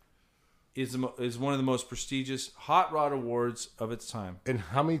 is one of the most prestigious hot rod awards of its time. And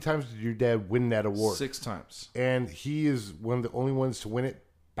how many times did your dad win that award? 6 times. And he is one of the only ones to win it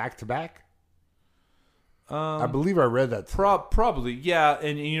back to back? I believe I read that today. Probably, yeah.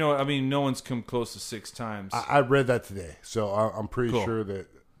 And, no one's come close to 6 times. I read that today. So I'm pretty sure that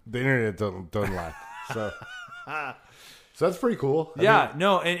the internet doesn't lie. So that's pretty cool.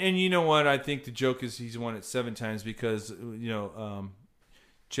 And you know what? I think the joke is he's won it 7 times because,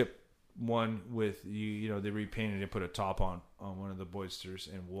 Chip won with, they repainted and put a top on one of the Boydsters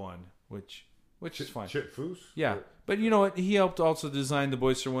and won, which is fine. Chip Foose? Yeah. But you know what? He helped also design the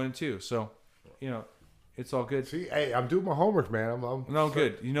Boydster 1 and 2. So, it's all good. See, hey, I'm doing my homework, man.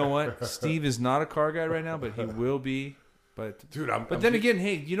 Good. You know what? Steve is not a car guy right now, but he will be. But dude, then again,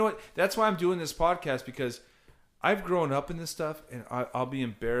 hey, you know what? That's why I'm doing this podcast, because I've grown up in this stuff, and I'll be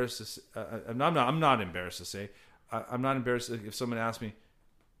embarrassed to say, I'm not embarrassed to say. I'm not embarrassed if someone asks me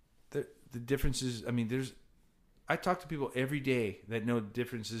the differences. I mean, I talk to people every day that know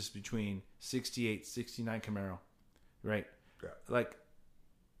differences between 68, 69 Camaro, right? Yeah. Like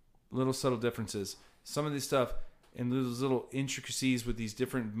little subtle differences. Some of this stuff and those little intricacies with these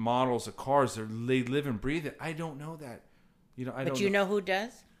different models of cars, they live and breathe it. I don't know that. But you know who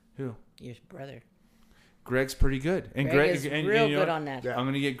does? Who? Your brother. Greg's pretty good, and Greg is real good on that. I'm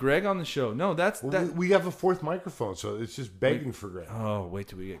going to get Greg on the show. No, we have a fourth microphone, so it's just begging for Greg. Oh, wait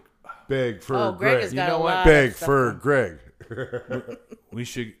till we get. Beg for Oh, Greg has Greg. got a lot. Beg of stuff for on. Greg. We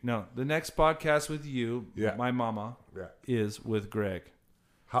should the next podcast with you, Yeah. my mama, Yeah. is with Greg.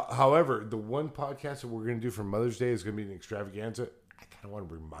 However, the one podcast that we're going to do for Mother's Day is going to be an extravaganza. I kind of want to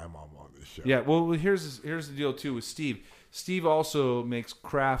bring my mom on this show. Yeah, well, here's the deal too with Steve. Steve also makes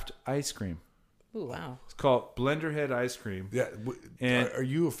craft ice cream. Ooh, wow. It's called Blenderhead Ice Cream. Yeah. And- Are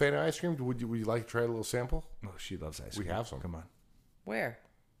you a fan of ice cream? Would you like to try a little sample? Oh, she loves ice We cream. have some. Come on, Where?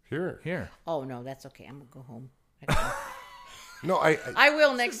 Here. Oh, no, that's okay. I'm going to go home. No, I I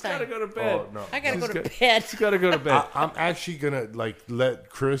will next gotta time. go to bed. Oh, no. I got to go to She's bed. She's gotta go to bed. I'm actually gonna let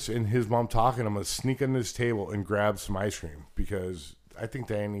Chris and his mom talk, and I'm gonna sneak under this table and grab some ice cream because I think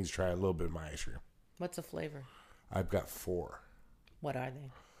Diane needs to try a little bit of my ice cream. What's the flavor? I've got 4. What are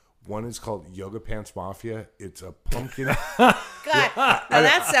they? One is called Yoga Pants Mafia. It's a pumpkin. God, now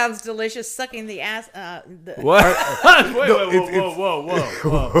that sounds delicious. Sucking the ass. What? Wait, it's- whoa.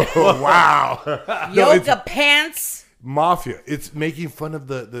 Wow. Yoga pants. Mafia. It's making fun of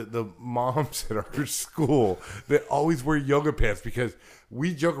the moms at our school that always wear yoga pants because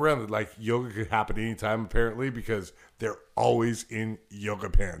we joke around that like yoga could happen anytime apparently because they're always in yoga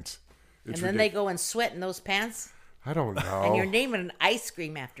pants. And then they go and sweat in those pants. I don't know. And you're naming an ice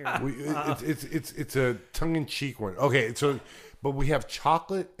cream after them. It's a tongue in cheek one. Okay, so but we have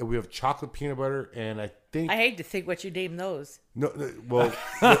chocolate and we have chocolate peanut butter and I think I hate to think what you name those. well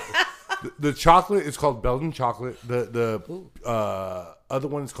the chocolate is called Belgian chocolate. The other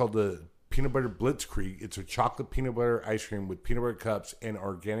one is called the peanut butter Blitzkrieg. It's a chocolate peanut butter ice cream with peanut butter cups and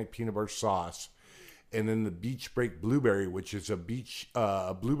organic peanut butter sauce. And then the Beach Break Blueberry, which is a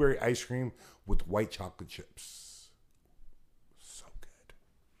blueberry ice cream with white chocolate chips. So good.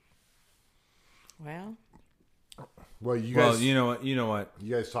 Well, You guys, You know what?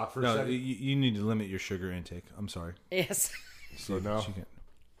 you guys talk for a No, second. you need to limit your sugar intake. I'm sorry. yes. So no, She can't.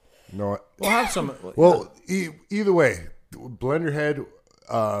 no. We'll have some. Well, either way, Blenderhead,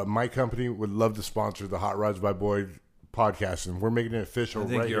 my company would love to sponsor the Hot Rods by Boyd podcast, and we're making it official I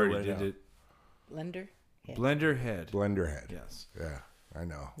think right you here, already right did now. it. Blender head. Blender head. Blenderhead. Yes. Yeah, I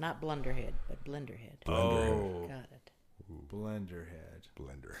know. Not blunderhead, but blenderhead. Oh, Got it. blender head.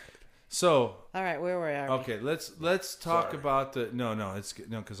 Blenderhead. So All right, where were we? okay, let's talk about the no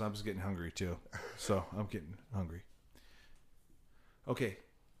because I was getting hungry too. So I'm getting hungry. Okay,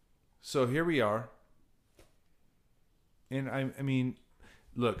 so here we are, and I mean,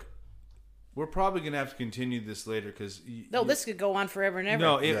 look, we're probably gonna have to continue this later because No, this could go on forever and ever.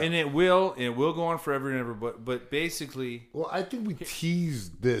 no, and it will go on forever and ever. But basically, Well, I think we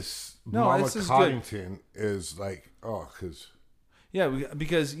teased this. No, Mama this is good. Coddington is like, because yeah,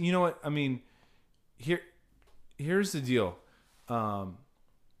 because you know what I mean. Here's the deal.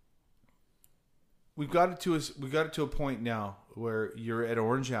 We've got it to a point now where you're at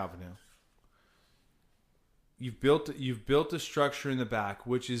Orange Avenue. You've built a structure in the back,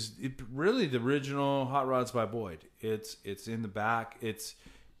 which is really the original Hot Rods by Boyd. It's in the back. It's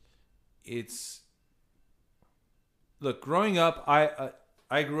look. Growing up,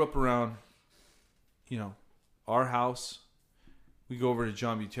 I grew up around, our house. We go over to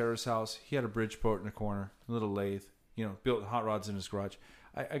John Butero's house. He had a Bridgeport in the corner, a little lathe. Built hot rods in his garage.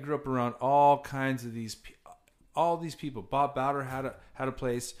 I grew up around all kinds of these people. Bob Bowder had a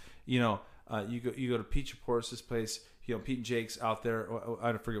place. You go to Pete Chaporis' place. Pete and Jake's out there.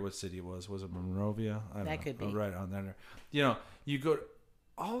 I forget what city it was. Was it Monrovia? I don't know. Could be right on there. You go to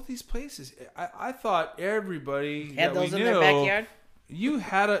all these places. I thought everybody Had that those we in knew, their backyard?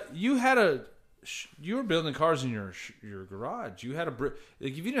 You were building cars in your garage. You had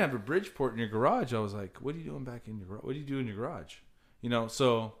if you didn't have a Bridgeport in your garage, I was like, what are you doing back in your garage? What do you do in your garage?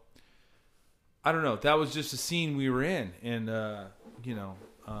 So I don't know. That was just a scene we were in, and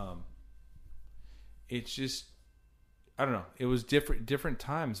it's just I don't know. It was different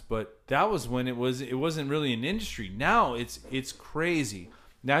times, but that was when it wasn't really an industry. Now it's crazy.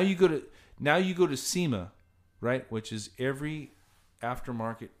 Now you go to SEMA, right, which is every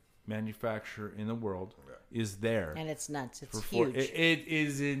aftermarket manufacturer in the world is there. And it's nuts. It's huge. It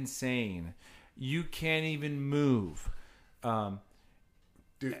is insane. You can't even move.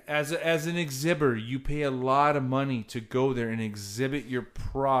 Dude. As an exhibitor, you pay a lot of money to go there and exhibit your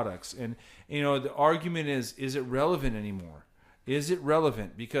products. And the argument is it relevant anymore? Is it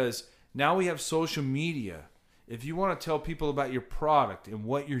relevant? Because now we have social media. If you want to tell people about your product and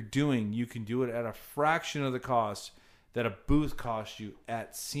what you're doing, you can do it at a fraction of the cost that a booth costs you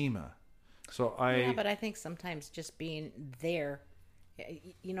at SEMA. So Yeah, but I think sometimes just being there,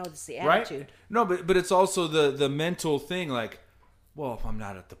 it's the right? attitude. No, but it's also the mental thing. Like, well, if I'm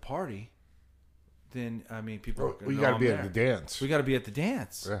not at the party, then people are We know got to I'm be there. at the dance. We got to be at the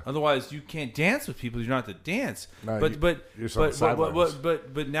dance. Yeah. Otherwise, you can't dance with people. You're not at the dance. No, but you're just on the sidelines.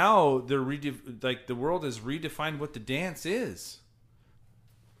 but now they're the world has redefined what the dance is.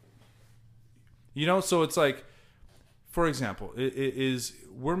 So it's like, for example,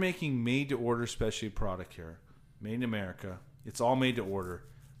 we're making made to order specialty product here, made in America. It's all made to order.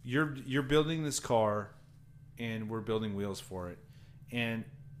 You're building this car, and we're building wheels for it, and.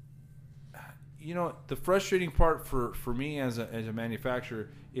 The frustrating part for me as a manufacturer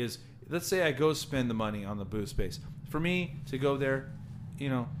is, let's say I go spend the money on the booth space. For me to go there,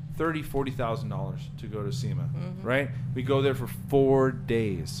 $30,000-$40,000 to go to SEMA, right? We go there for 4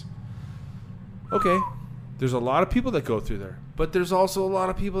 days. Okay, there's a lot of people that go through there, but there's also a lot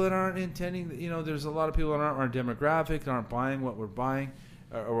of people that aren't intending. There's a lot of people that aren't our demographic, that aren't buying what we're buying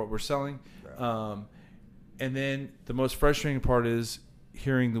or what we're selling. And then the most frustrating part is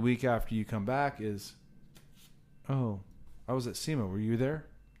hearing the week after you come back is, oh, I was at SEMA. Were you there?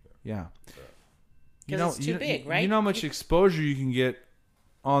 Yeah. Because it's too big, right? You know how much exposure you can get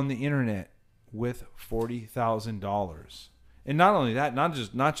on the internet with $40,000, and not only that, not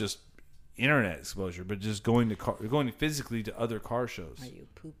just internet exposure, but just going physically to other car shows. Are you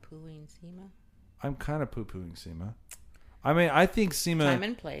poo-pooing SEMA? I'm kind of poo-pooing SEMA. I think SEMA. Time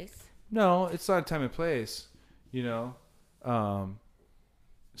and place. No, it's not time and place.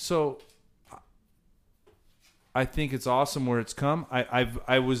 So I think it's awesome where it's come.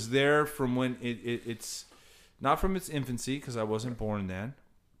 I was there from when it's not from its infancy, because I wasn't born then.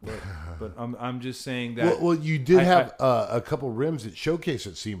 But I'm just saying that. Well, you did have a couple rims that showcase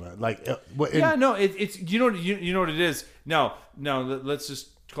at SEMA, like it's you know what it is. Now let's just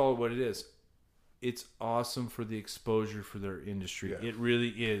call it what it is. It's awesome for the exposure for their industry. Yeah. It really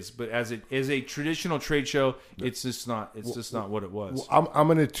is. But as a traditional trade show, it's just not. It's just not what it was. Well, I'm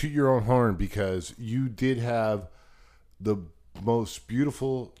going to toot your own horn, because you did have the most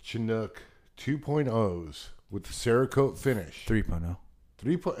beautiful Chinook 2.0s with the Cerakote finish. 3.0.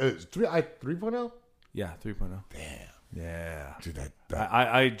 3.0? Yeah, 3.0. Damn. Yeah. Dude,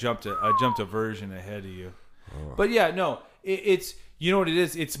 I jumped a version ahead of you. Oh. But yeah, no, it's. You know what it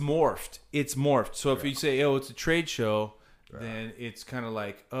is? It's morphed. So if you say, "Oh, it's a trade show," then it's kind of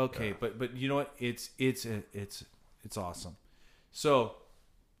like, okay, but you know what? It's awesome. So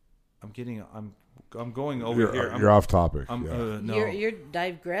I'm going over here. You're off topic. No. You're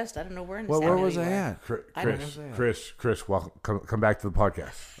digressed. I don't know where in the where was I at? Chris, welcome. Come back to the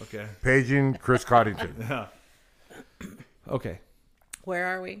podcast. Okay. Paging Chris Coddington. Yeah. Okay. Where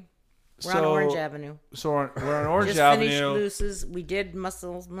are we? We're on Orange Avenue. So we're on Orange Just Avenue. Just finished Luce's. We did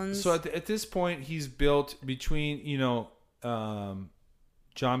Musselman's. So at this point, he's built between, John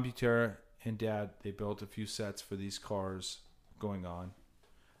Butera and Dad. They built a few sets for these cars going on.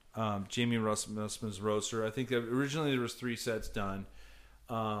 Jamie Russman's Roadster. I think that originally there was 3 sets done.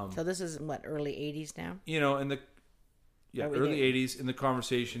 So this is what, early 80s now? Early 80s, and the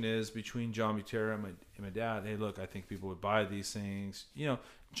conversation is between John Butera and my dad. Hey, look, I think people would buy these things.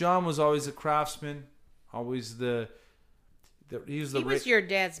 John was always a craftsman, always he was your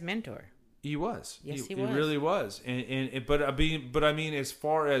dad's mentor. He was. Yes, he was. He really was. But I mean, as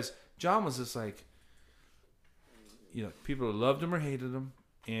far as John was just like, people loved him or hated him,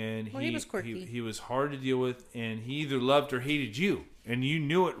 and he was quirky. He was hard to deal with, and he either loved or hated you, and you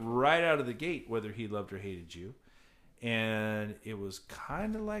knew it right out of the gate whether he loved or hated you. And it was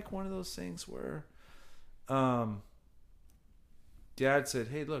kind of like one of those things where Dad said,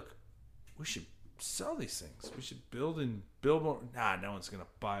 hey, look, we should sell these things. We should build more. Nah, no one's going to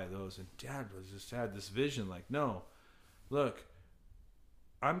buy those. And Dad had this vision like, no, look,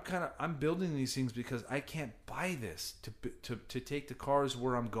 I'm building these things because I can't buy this to take the cars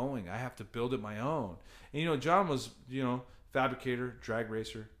where I'm going. I have to build it my own. And, John was, fabricator, drag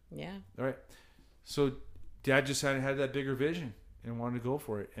racer. Yeah. All right. So Dad just had that bigger vision and wanted to go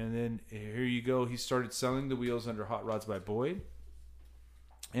for it. And then here you go. He started selling the wheels under Hot Rods by Boyd.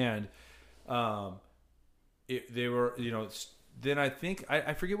 And they were, then I think,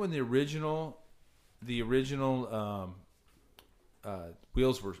 I forget when the original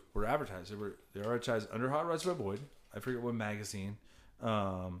wheels were advertised. They were advertised under Hot Rods by Boyd. I forget what magazine.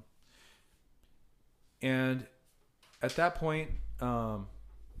 And at that point,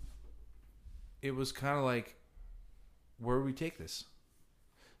 it was kind of like, where do we take this?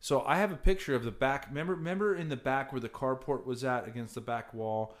 So I have a picture of the back. Remember in the back where the carport was at against the back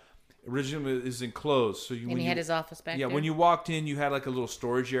wall? Originally it was enclosed. So he had his office back there? Yeah, when you walked in, you had like a little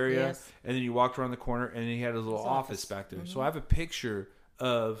storage area. Yes. And then you walked around the corner, and then he had his little office back there. So I have a picture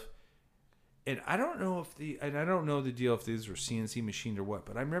of... And I don't know the deal if these were CNC machined or what,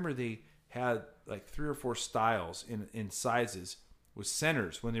 but I remember they had like 3 or 4 styles in sizes with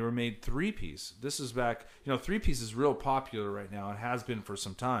centers when they were made 3-piece. This is back, 3-piece is real popular right now. It has been for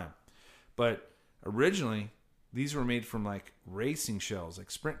some time. But originally, these were made from like racing shells,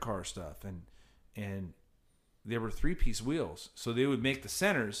 like sprint car stuff, and they were 3-piece wheels. So they would make the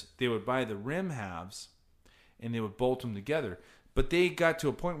centers, they would buy the rim halves, and they would bolt them together. But they got to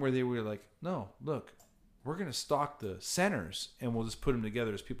a point where they were like, no, look, we're going to stock the centers and we'll just put them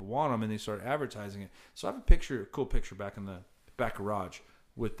together as people want them. And they started advertising it. So I have a cool picture back in the back garage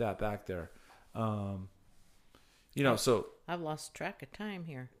with that back there. So I've lost track of time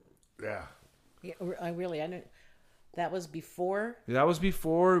here. Yeah. Yeah, I know that was before. That was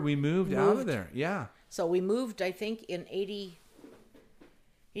before we moved out of there. Yeah. So we moved, I think, in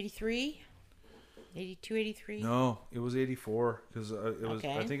 83, 82, 83. No, it was 84 because it was.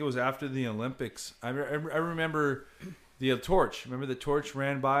 Okay. I think it was after the Olympics. I remember the torch. Remember the torch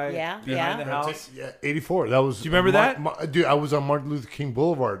ran by behind the house. Yeah, 84. That was. Do you remember that? Dude, I was on Martin Luther King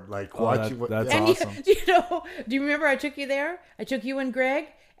Boulevard, like watching. That's And awesome. do you remember I took you there? I took you and Greg,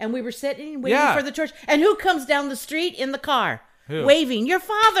 and we were sitting waiting for the torch. And who comes down the street in the car? Who? Waving? Your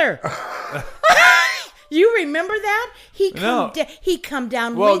father. You remember that? He come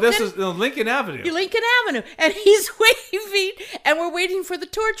down. Well, Lincoln, this is Lincoln Avenue. Lincoln Avenue, and he's waving, and we're waiting for the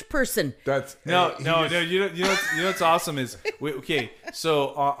torch person. That's No. You know what's awesome is so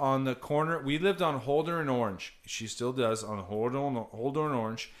on the corner we lived on Holder and Orange. She still does on Holder and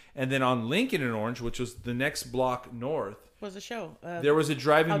Orange, and then on Lincoln and Orange, which was the next block north. Was a show. There was a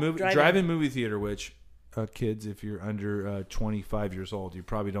drive-in movie theater. Which kids, if you're under 25 years old, you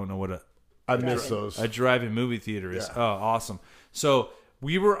probably don't know what I miss those. a drive-in movie theater is. Yeah. Oh, awesome! So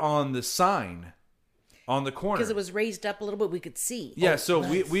we were on the sign on the corner Because it was raised up a little bit, we could see. Yeah, Oh, so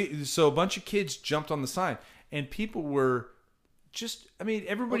nice. so a bunch of kids jumped on the sign, and people were just. I mean,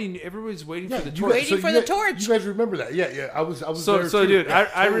 everybody's waiting for the torch. Waiting for the torch. You guys remember that? Yeah. I was So there too. dude, Yeah,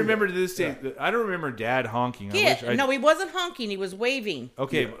 I totally. remember to this day. I don't remember Dad honking. No, he wasn't honking. He was waving.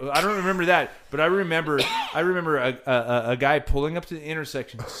 Okay, I don't remember that, but I remember a guy pulling up to the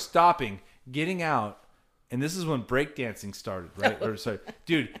intersection, stopping, getting out, and this is when breakdancing started, right? Or sorry,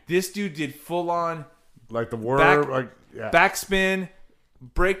 dude, this dude did full on like the worm, backspin,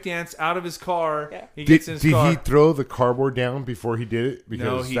 breakdance out of his car. Yeah. He gets in his car. Did he throw the cardboard down before he did it?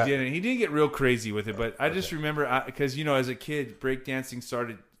 No, he didn't. He didn't get real crazy with it, but I just remember because as a kid, breakdancing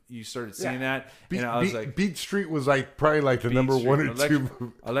started. You started seeing that, and I was like, Beat Street was like probably like the Beat number Street, one or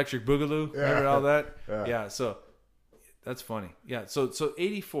two. Electric Boogaloo. Remember all that? Yeah. So that's funny. Yeah. So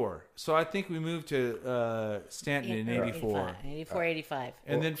 84. So I think we moved to Stanton in 84. 84, 85.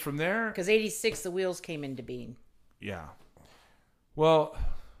 And then from there, Because 86, the wheels came into being. yeah. Well,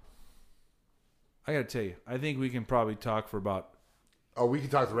 I got to tell you, I think we can probably talk for about. Oh, we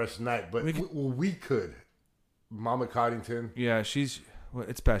could talk the rest of the night, but we could. Mama Coddington. Yeah, well,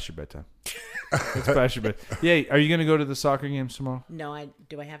 it's past your bedtime. It's past your bed. Yeah, are you going to go to the soccer games tomorrow? No,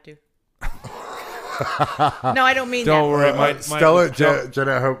 do I have to? No, I don't mean Don't that. worry, Stella,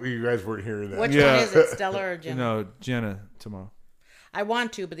 Jenna, I hope you guys weren't hearing that. Which one is it, Stella or Jenna? No, Jenna tomorrow. I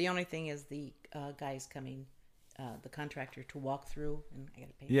want to, but the only thing is the guy's coming, the contractor, to walk through, and I got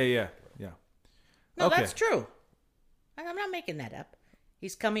to pay. Yeah. No, Okay. that's true. I'm not making that up.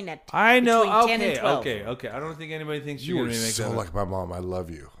 He's coming at I know. between 10 and 12. Okay. I don't think anybody thinks You you're were going to make so that. like my mom. I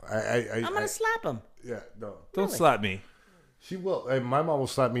love you. I'm going to slap him. Yeah, no. Don't Really? slap me. She will. And my mom will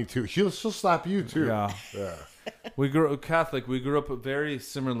slap me too. She'll slap you too. Yeah. Yeah. We grew up Catholic. We grew up with very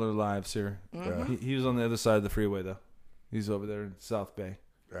similar lives here. Mm-hmm. He was on the other side of the freeway, though. He's over there in South Bay.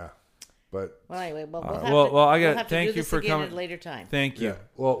 Yeah. But Well, anyway, we'll right. have to, Well, I we'll gotta have to thank do you this for again coming. at a later time. Thank you. yeah.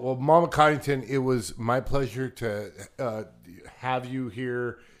 Well, Mama Coddington, it was my pleasure to have you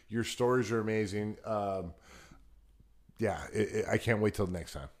here. Your stories are amazing. I can't wait till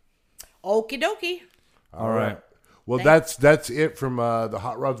next time. Okie dokie. All right. Well, that's it from the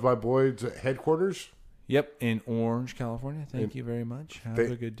Hot Rods by Boyd's headquarters. Yep, in Orange, California. Thank you very much. Have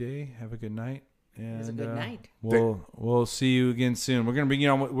Thank- a good day. Have a good night. And, It was a good night. We'll see you again soon. We're gonna bring you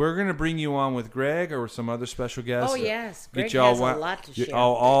on. We're gonna bring you on with Greg or some other special guests. Oh yes, Greg Get you all has a lot to share.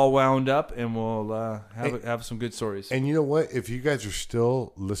 all wound up, and we'll have some good stories. And you know what? If you guys are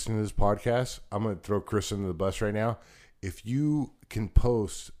still listening to this podcast, I'm going to throw Chris under the bus right now. If you can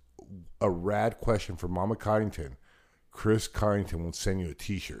post a rad question for Mama Coddington, Chris Coddington will send you a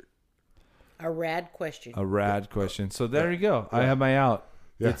T-shirt. A rad question. A rad question. So there you go. I have my out.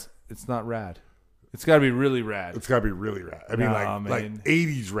 Yeah. It's not rad. It's got to be really rad. It's got to be really rad. I mean, like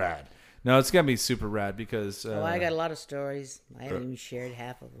 80s rad. No, it's got to be super rad because... I got a lot of stories. I haven't even shared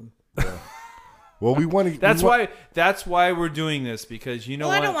half of them. Well, we want to... That's why we're doing this, because you know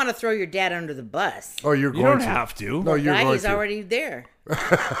what? I don't want to throw your dad under the bus. Oh, you're You going don't to. have to. No, you're going He's to. already there.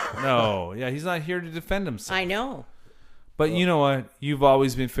 No. Yeah, he's not here to defend himself. I know. But you know what? You've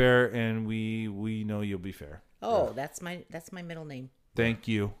always been fair, and we know you'll be fair. Oh, that's my middle name. Thank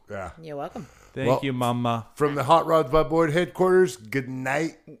you. Yeah. You're welcome. Thank you, Mama. From the Hot Rods by Boyd headquarters, good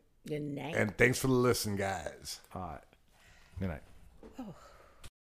night. Good night. And thanks for the listen, guys. All right. Good night. Oh.